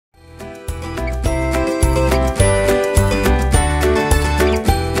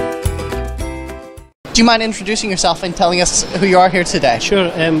you mind introducing yourself and telling us who you are here today?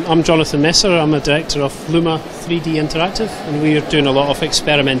 Sure, I'm Jonathan Messer. I'm a director of Luma 3D Interactive, and we are doing a lot of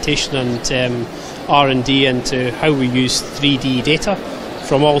experimentation and R&D into how we use 3D data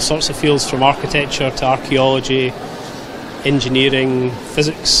from all sorts of fields, from architecture to archaeology, engineering,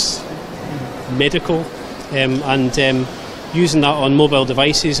 physics, medical, and using that on mobile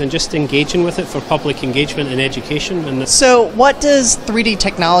devices and just engaging with it for public engagement and education. And so what does 3D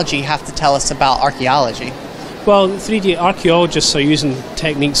technology have to tell us about archaeology? Well, 3D archaeologists are using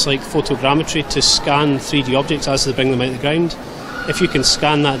techniques like photogrammetry to scan 3D objects as they bring them out of the ground. If you can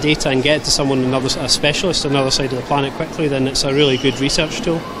scan that data and get it to someone, a specialist on another side of the planet quickly, then it's a really good research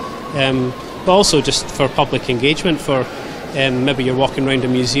tool. But also just for public engagement, for maybe you're walking around a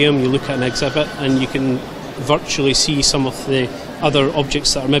museum, you look at an exhibit and you can virtually see some of the other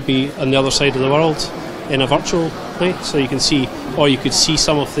objects that are maybe on the other side of the world in a virtual way. So you can see, or you could see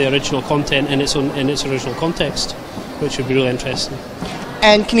some of the original content in its original context, which would be really interesting.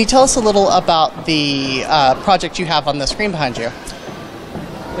 And can you tell us a little about the project you have on the screen behind you?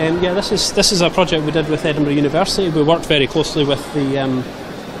 Yeah, this is a project we did with Edinburgh University. We worked very closely with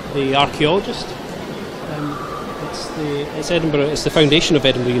the archaeologist. It's Edinburgh. It's the foundation of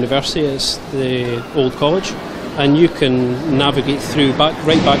Edinburgh University. It's the old college, and you can navigate through right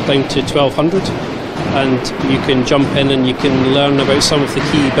back down to 1200, and you can jump in and you can learn about some of the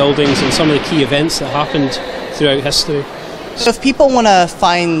key buildings and some of the key events that happened throughout history. So if people want to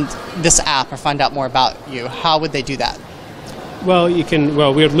find this app or find out more about you, how would they do that? Well, you can.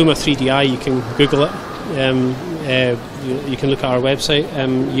 Well, we're Luma 3DI. You can Google it. You can look at our website.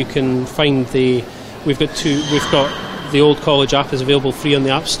 You can find the. We've got the Old College app is available free on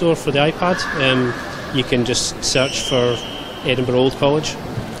the App Store for the iPad. You can just search for Edinburgh Old College.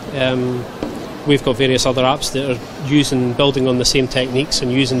 We've got various other apps that are building on the same techniques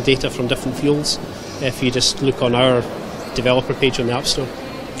and using data from different fields. If you just look on our developer page on the App Store.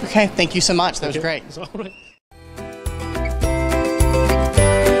 Okay, thank you so much. That was great. It's all right.